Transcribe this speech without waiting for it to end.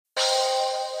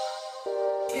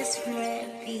This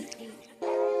red beat.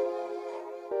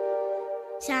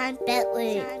 Sean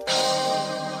Bentley.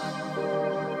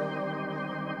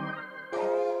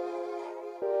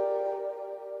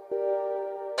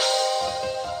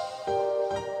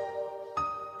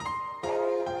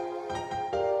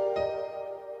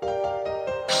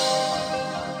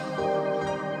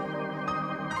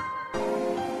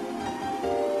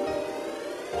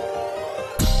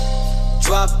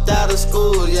 Dropped out of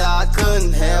school, yeah, I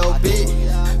couldn't help it.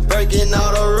 Breaking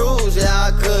all the rules, yeah,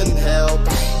 I couldn't help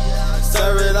it.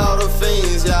 Serving all the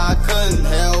fiends, yeah, I couldn't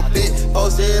help it.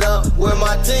 Posted up with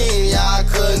my team, yeah, I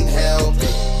couldn't help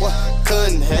it.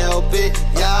 Couldn't help it,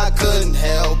 yeah, I couldn't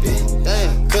help it.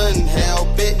 Damn, couldn't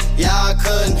help it, yeah, I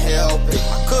couldn't help it.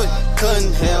 I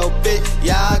couldn't help it,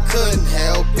 yeah, I couldn't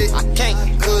help it. I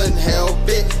couldn't help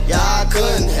it, yeah, I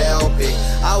couldn't help it.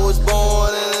 I was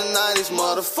born in the 90s,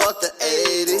 motherfuck the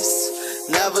 80s.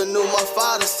 Never knew my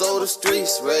father, so the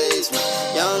streets raised me.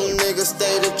 Young nigga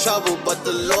stayed in trouble, but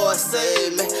the Lord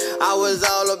saved me. I was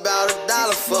all about a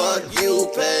dollar, fuck you,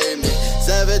 pay me.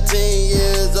 17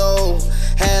 years old,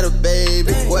 had a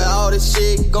baby. Where all this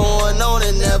shit going on,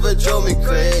 it never drove me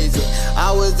crazy.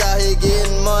 I was out here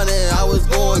getting money, I was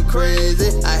going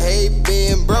crazy. I hate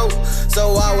being broke,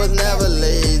 so I was never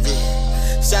lazy.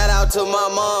 Shout out to my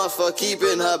mom for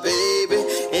keeping her baby.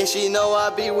 And she know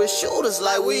I be with shooters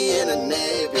like we in the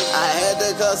Navy. I had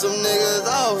to cut some niggas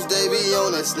off, they be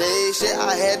on that snake shit.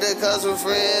 I had to cut some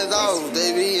friends off,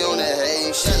 they be on that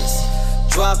hate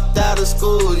shit. Dropped out of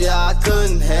school, yeah, I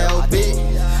couldn't help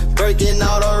it. Breaking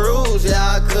all the rules,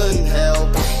 yeah, I couldn't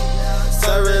help it.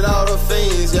 Serving all the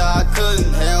fiends, yeah, I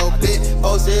couldn't help it.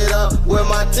 Posted up with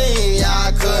my team, yeah,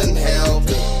 I couldn't help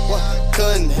it.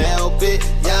 Couldn't help it,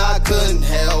 yeah, I couldn't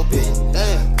help it.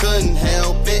 Damn, couldn't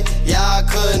help it, yeah, I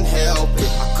couldn't help it.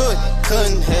 I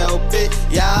couldn't help it,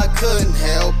 yeah,